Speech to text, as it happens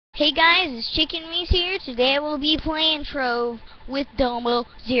Hey guys, it's Chicken Me's here. Today I will be playing Trove with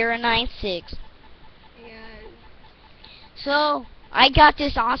Domo096. Yes. So, I got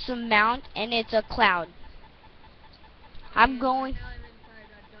this awesome mount, and it's a cloud. I'm going... Right now I'm inside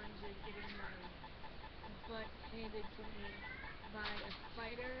a dungeon getting my butt handed to me by a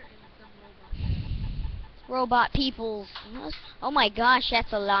spider and some robot guys. Robot peoples. Oh my gosh,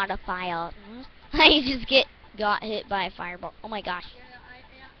 that's a lot of fire. I just got hit by a fireball. Oh my gosh. Yeah, I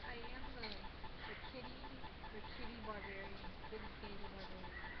am the kitty barbarian.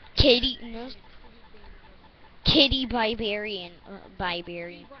 Kitty, no. Kitty barbarian. Kitty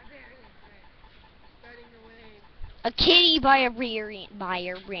barbarian. Barbarian. Kitty barbarian, right. Starting the wave. A kitty barbarian.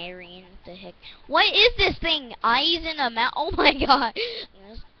 Barbarian. What the heck? What is this thing? Eyes in a mouth. Oh my god.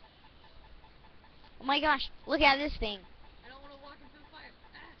 Oh my gosh. Look at this thing. I don't want to walk into the fire.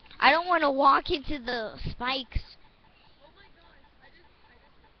 Ah. I don't want to walk into the spikes. Oh my gosh. I just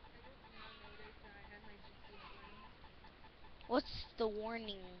now noticed that I had my GPS running. What's the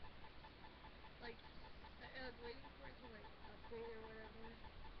warning? Like, I was waiting for it to like update or whatever.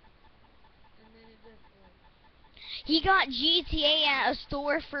 And then it just like... He got GTA at a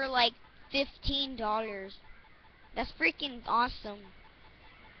store for like $15. That's freaking awesome.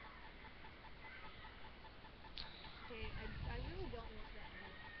 Okay, I really don't want that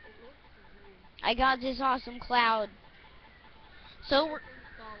much. It looks weird. I got this awesome cloud. So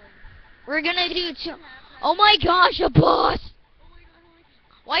we're gonna do two. Oh my gosh, a boss! Oh my god.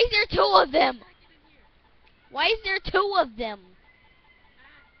 Why is there two of them? Why is there two of them?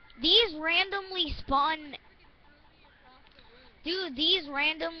 These randomly spawn. Dude, these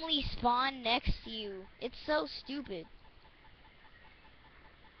randomly spawn next to you. It's so stupid.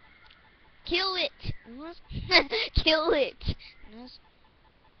 Kill it! Kill it!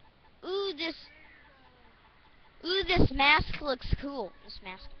 Ooh, this mask looks cool. This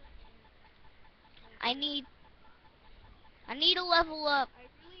mask. I need to level up.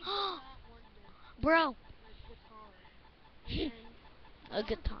 Bro. A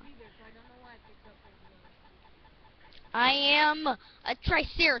guitar. I am a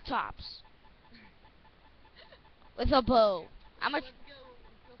triceratops with a bow. I'm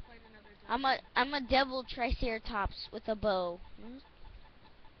a devil triceratops with a bow.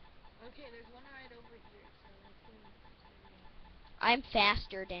 Okay, there's one right over here, so let's see. I'm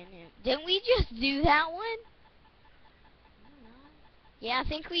faster than him. Didn't we just do that one? Yeah, I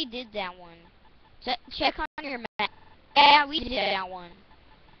think we did that one. Check on your map. Yeah, we did that one.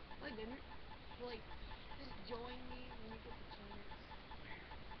 I didn't. Like, just join me when you get the chance.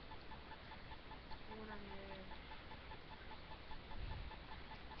 When I'm there.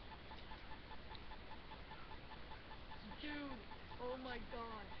 Dude, oh my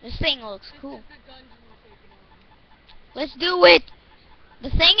god. This thing looks cool. This is the dungeon we're taking on. Let's do it. The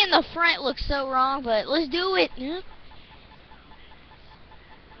thing in the front looks so wrong, but let's do it.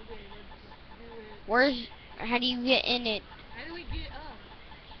 How do you get in it? How do we get up?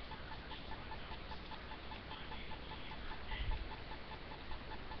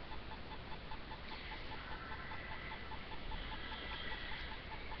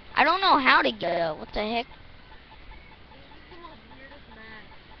 I don't know how to get up. What the heck? This is the most weirdest map.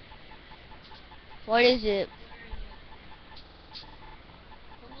 What is it?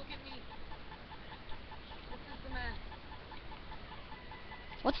 Come look at me. This is the map.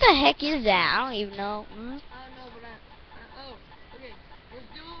 What the heck is that? I don't even know. I don't know, but oh, okay. Let's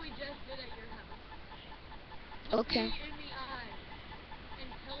do what we just did at your house. Look Okay. me in the eye and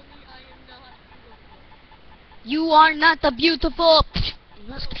tell me I am not beautiful. You are not the beautiful.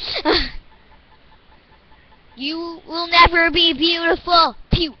 You will never be beautiful.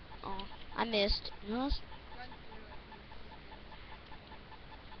 Pew. Oh, I missed.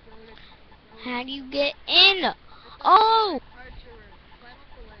 How do you get in? Oh!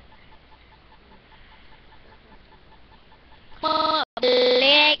 Climb up the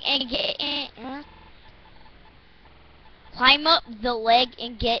leg and get in. Climb up the leg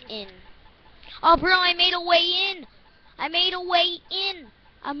and get in. Oh, bro, I made a way in. I made a way in.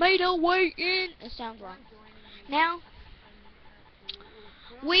 I made a way in. It sounds wrong. Now,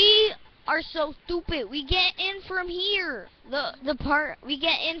 we are so stupid. We get in from here. The part we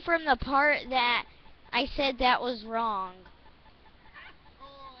get in from the part that I said that was wrong.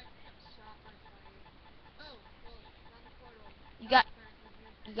 You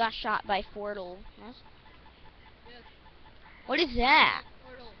got shot by Portal. Huh? What is that?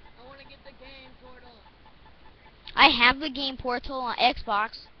 I want to get the game Portal. I have the game Portal on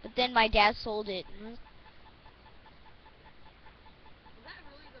Xbox, but then my dad sold it. Is that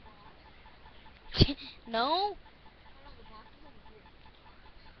really the boss? No? Oh no, the boss is over here.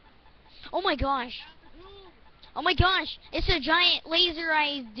 Oh my gosh. Boom! Oh my gosh. It's a giant laser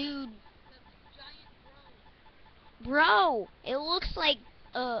eyes dude. That's giant drone. Bro, it looks like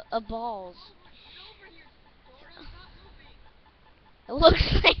a balls. Oh, get over here, Dora. Stop moving. It looks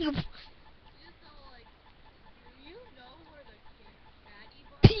like You just saw, like, do you know where the pew. candy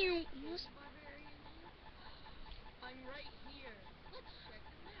barbarian is? I'm right here. Let's check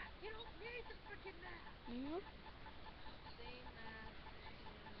the map. You don't need the freaking map. Same map.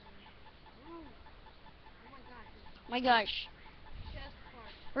 Ooh. Oh my gosh. My gosh. Chest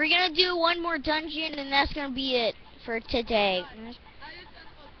part. We're gonna do one more dungeon and that's gonna be it for today. Guys, I just saw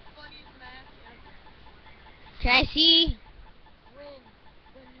the most funniest map ever. Can I see? When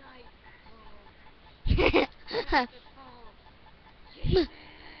the night falls at the top. Kitty man.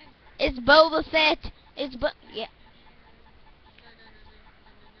 It's Boba Fett. It's yeah. No, no, no, no,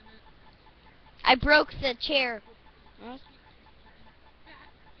 no, no, no, no. I broke the chair. Fat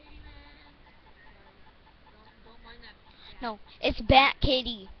Kitty man. Sorry. Don't mind that. No, it's Bat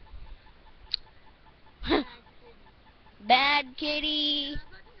Kitty. Bad kitty. Bad And Kitty.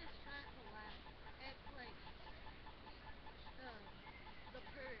 I'm not gonna try not to laugh. It's like the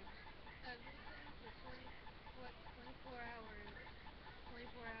purge. Everything for 24 hours.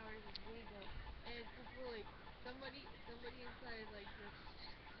 24 hours is legal. And it's just like somebody inside like this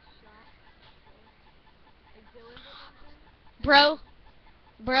shop, like Dylan's or something. Bro.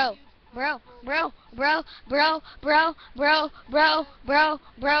 Bro. Bro, bro, bro, bro, bro, bro, bro, bro,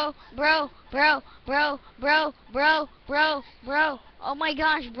 bro, bro, bro, bro, bro, bro, bro, bro. Oh my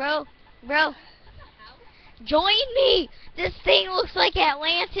gosh, bro, bro. Is this a house? Join me! This thing looks like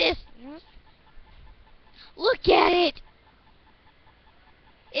Atlantis. Look at it.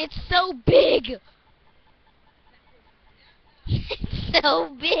 It's so big. It's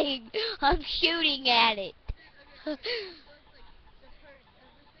so big. I'm shooting at it. Dude, okay. So it's like the purge.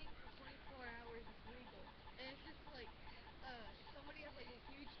 Everything for 24 hours is legal. And it's just like, somebody has like a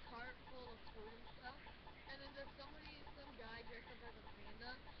huge cart full of food and stuff. And then there's some guy dressed up as a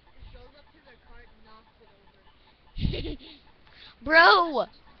panda, just goes up to their cart and knocks it over. Bro,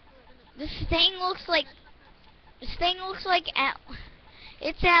 In the this purge. thing looks like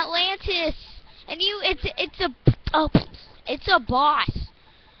it's Atlantis, and it's a boss,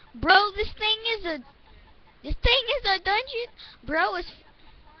 bro. This thing is a dungeon, bro. It's a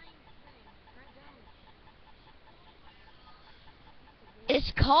flying thing. Right down.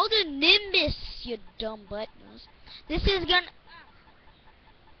 It's called a Nimbus, you dumb butt. This is gonna. Ah!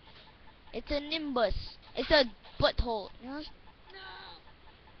 It's a Nimbus. It's a butthole. No!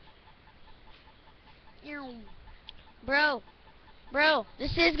 Bro,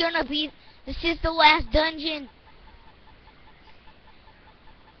 this is the last dungeon.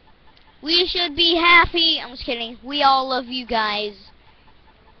 We should be happy. I'm just kidding. We all love you guys.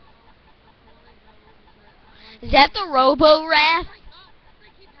 I wanna go because I wanna Is that the Robo Wrath? Oh my god, they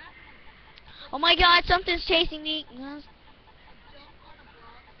keep happening. Oh my god, something's chasing me. I jump on a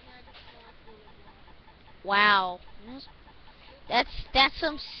block and I just fall through a block. Wow.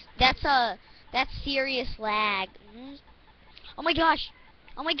 That's serious lag. Oh my gosh.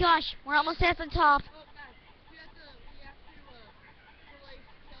 Oh my gosh. We're almost at the top. Oh guys, we have to play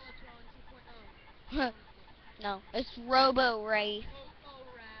Skeletron 2.0. No, it's Robo Wraith. Oh,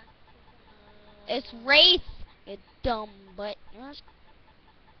 Wrath 2.0. It's Wraith. You dumb butt.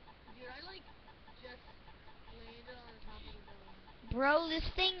 Dude, I like just landed on the top of the building. Bro, this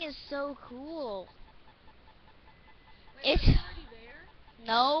thing is so cool. Wait, It's are you already there?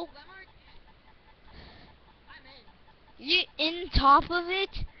 no. 'Cause I'm in. You in top of it?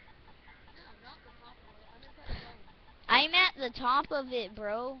 No, not the top of it. I'm inside a dome. I'm at the top of it,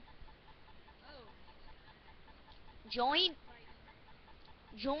 bro. Oh, Join fight.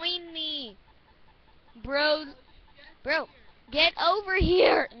 join me. Bro, I was just bro, here. get over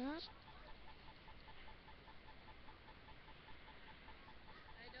here. I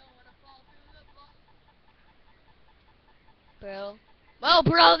don't wanna fall through the block. Bro. Oh,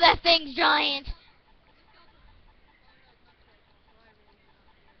 bro, that thing's giant. Is this skeleton? Oh no, it's not skeleton, so I really need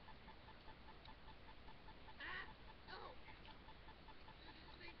not fear. Ah! No! Dude,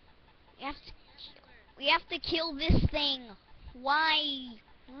 this thing We have to, me everywhere. we have to kill this thing. Why?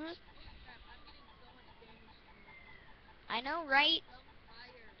 Oh crap, I'm getting so much damage from this thing. I know, right? Some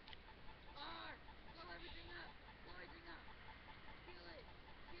fire. R! Blow everything up! Blow everything up! Kill it!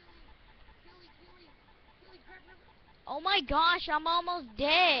 Killy! Killy, killy! Killy, crap, crap, crap! Oh my gosh, I'm almost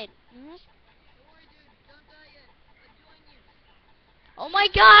dead. Don't worry, dude. Don't die yet. I'll join you. Oh my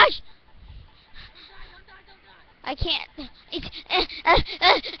gosh! Don't die, don't die, don't die! I can't. It's. Kill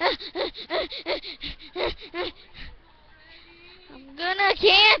him already! I'm gonna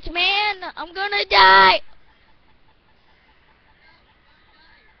can't, man. I'm gonna die. No, don't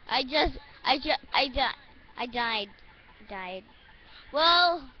die. I just, I died.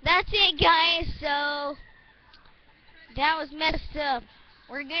 Well, that's it, guys. So We tried to that kill was you. messed up.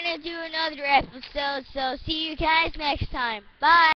 We're gonna do another episode. So see you guys next time. Bye.